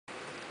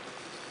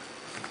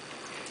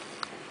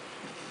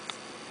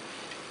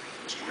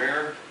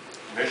Mayor,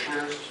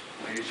 Commissioners,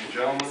 ladies and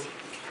gentlemen,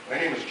 my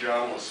name is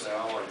John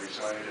LaSalle. I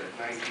reside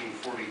at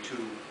 1942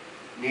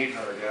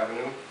 Needhart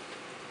Avenue,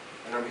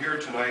 and I'm here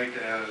tonight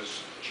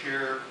as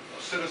Chair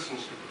of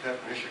Citizens to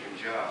Protect Michigan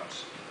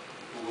Jobs,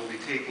 who will be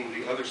taking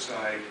the other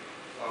side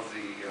of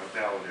the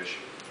ballot issue.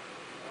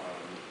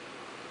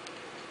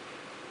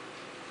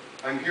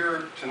 I'm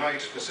here tonight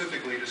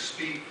specifically to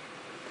speak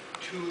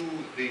to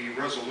the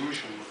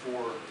resolution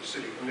before the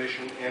City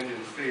Commission and in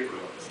favor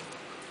of it.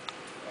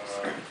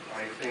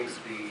 I think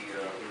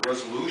the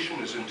resolution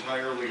is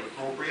entirely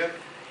appropriate.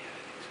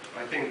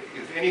 I think,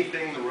 if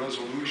anything, the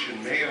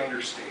resolution may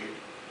understate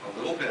a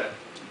little bit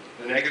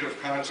the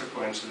negative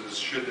consequences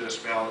should this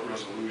ballot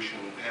resolution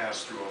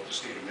pass throughout the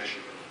state of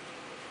Michigan.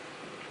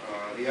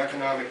 The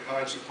economic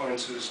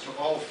consequences to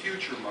all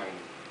future mining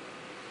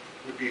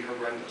would be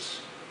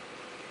horrendous.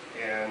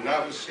 And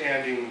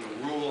notwithstanding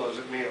the rule as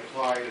it may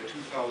apply to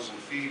 2,000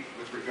 feet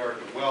with regard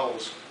to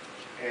wells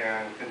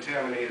and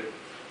contaminated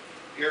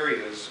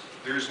areas,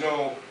 there's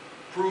no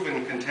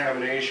proven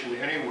contamination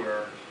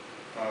anywhere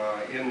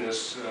in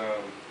this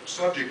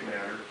subject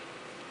matter.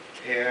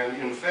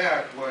 And in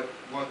fact,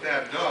 what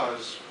that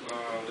does,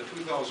 the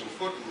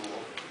 2,000-foot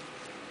rule,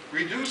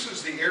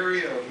 reduces the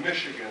area of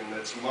Michigan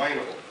that's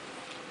mineable,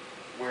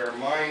 where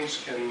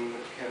mines can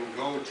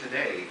go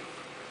today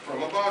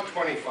from about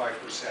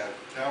 25%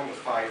 down to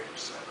 5%.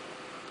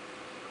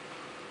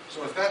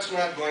 So if that's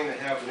not going to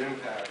have an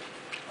impact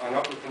on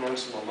Upper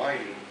Peninsula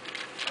mining,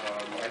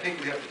 I think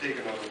we have to take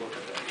another look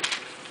at that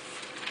issue.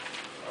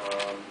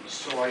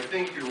 So I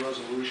think your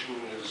resolution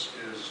is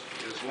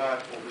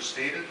not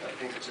overstated. I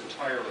think it's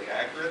entirely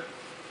accurate,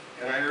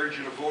 and I urge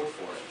you to vote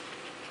for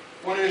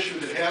it. One issue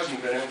that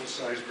hasn't been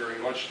emphasized very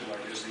much tonight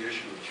is the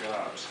issue of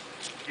jobs.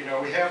 You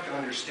know, we have to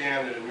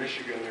understand that in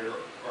Michigan there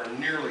are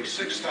nearly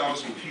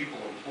 6,000 people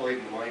employed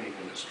in the mining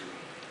industry.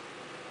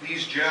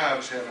 These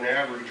jobs have an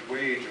average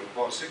wage of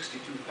about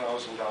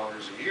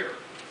 $62,000 a year,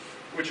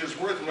 which is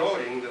worth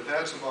noting that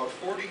that's about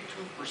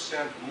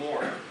 42%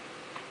 more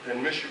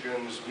than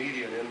Michigan's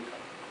median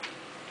income.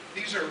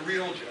 These are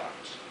real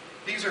jobs.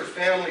 These are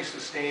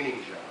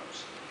family-sustaining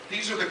jobs.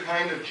 These are the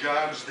kind of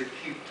jobs that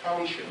keep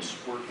townships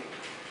working,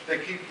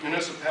 that keep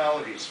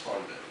municipalities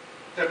funded,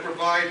 that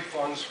provide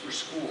funds for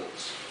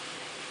schools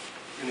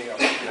in the Upper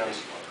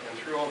Peninsula and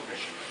throughout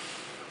Michigan.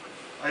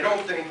 I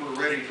don't think we're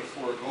ready to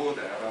forego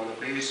that on the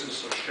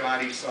basis of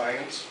shoddy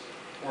science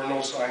or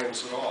no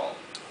science at all.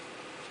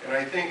 And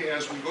I think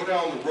as we go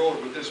down the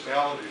road with this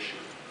ballot issue,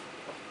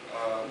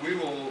 we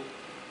will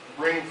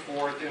bring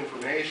forth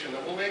information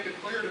that will make it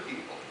clear to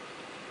people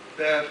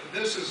that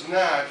this is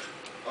not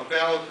a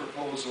ballot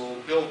proposal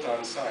built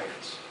on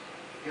science.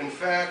 In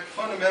fact,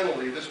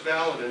 fundamentally, this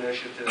ballot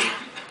initiative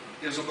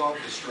is about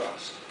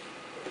distrust.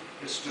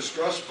 It's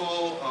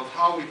distrustful of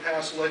how we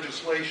pass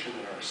legislation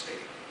in our state.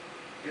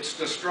 It's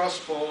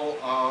distrustful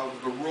of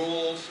the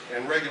rules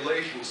and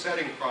regulation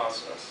setting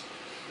process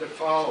that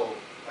follow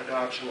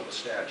adoption of a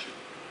statute.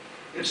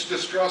 It's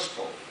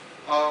distrustful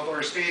of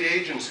our state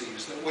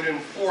agencies that would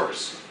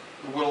enforce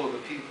the will of the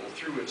people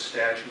through its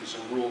statutes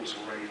and rules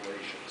and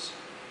regulations.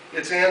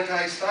 It's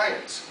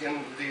anti-science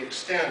in the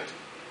extent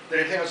that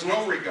it has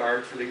no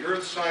regard for the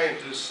earth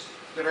scientists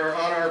that are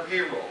on our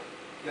payroll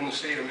in the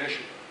state of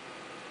Michigan.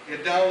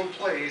 It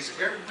downplays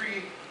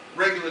every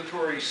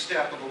regulatory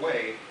step of the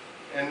way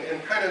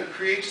and kind of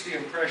creates the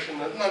impression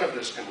that none of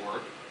this can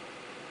work,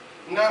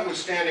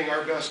 notwithstanding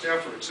our best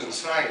efforts in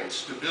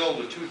science to build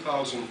a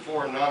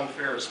 2004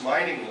 non-ferrous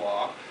mining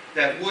law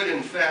that would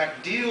in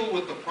fact deal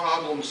with the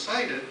problems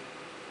cited.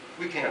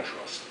 We can't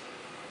trust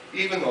it,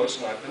 even though it's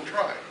not been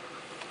tried.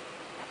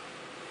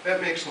 That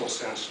makes no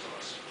sense to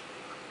us.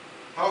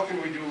 How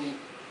can we do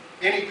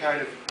any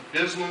kind of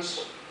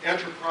business,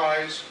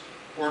 enterprise,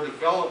 or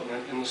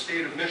development in the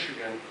state of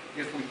Michigan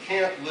if we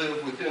can't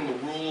live within the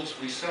rules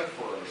we set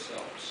for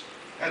ourselves,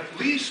 at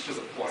least to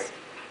the point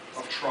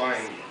of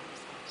trying them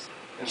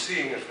and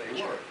seeing if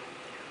they work?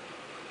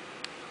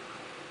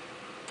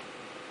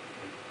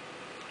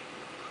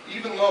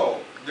 Even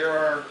though there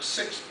are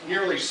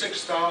nearly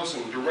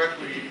 6,000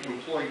 directly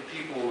employed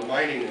people in the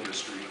mining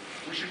industry,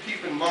 we should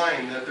keep in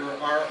mind that there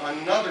are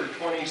another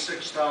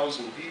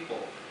 26,000 people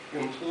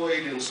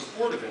employed in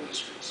supportive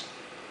industries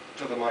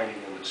to the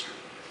mining industry.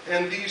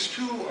 And these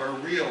too are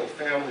real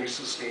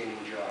family-sustaining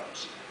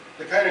jobs.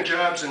 The kind of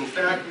jobs, in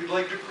fact, we'd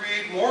like to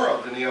create more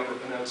of in the Upper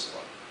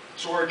Peninsula.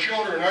 So our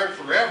children aren't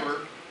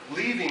forever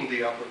leaving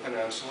the Upper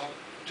Peninsula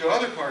to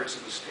other parts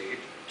of the state,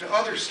 to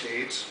other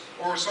states,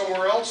 or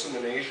somewhere else in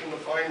the nation to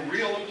find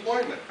real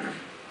employment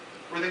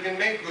where they can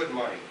make good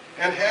money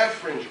and have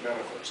fringe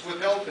benefits with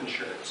health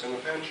insurance and a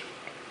pension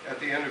at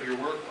the end of your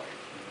work life.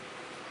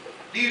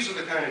 These are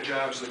the kind of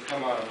jobs that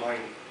come out of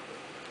mining.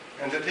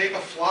 And to take a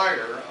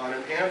flyer on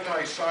an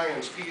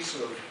anti-science piece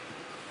of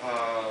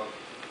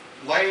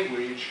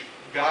language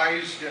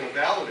guised in a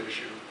ballot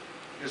issue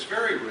is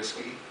very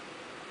risky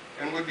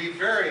and would be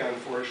very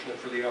unfortunate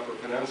for the Upper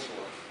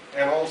Peninsula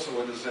and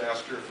also a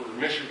disaster for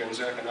Michigan's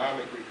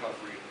economic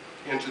recovery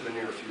into the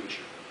near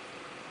future.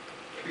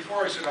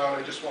 before I sit down,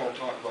 I just want to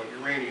talk about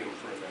uranium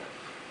for a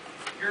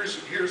minute.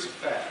 Here's a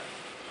fact.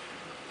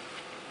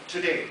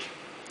 To date,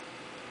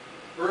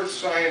 Earth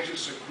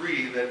scientists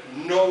agree that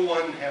no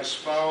one has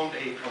found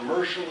a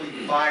commercially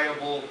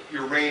viable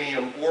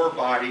uranium ore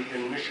body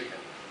in Michigan.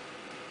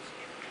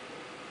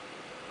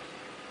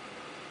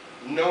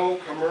 No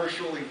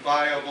commercially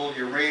viable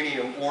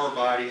uranium ore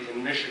body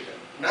in Michigan,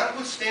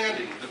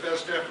 notwithstanding the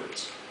best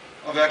efforts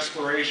of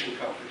exploration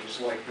companies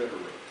like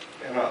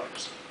Bitterroot and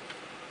others.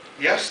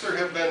 Yes, there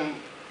have been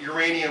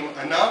uranium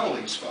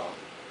anomalies found.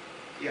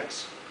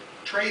 Yes.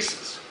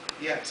 Traces.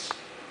 Yes.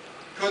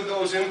 Could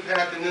those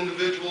impact an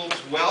individual's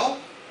well?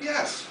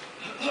 Yes.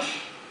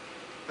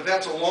 But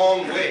that's a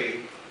long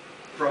way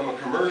from a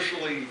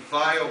commercially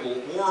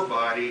viable ore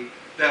body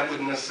that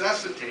would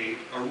necessitate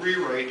a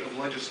rewrite of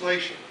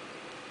legislation.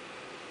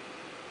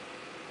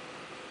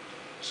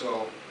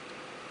 So,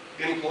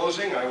 in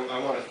closing, I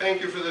want to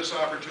thank you for this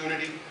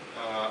opportunity.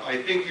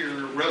 I think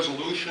your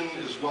resolution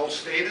is well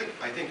stated.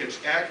 I think it's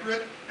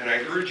accurate, and I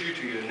urge you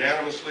to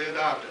unanimously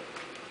adopt it.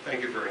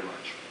 Thank you very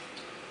much.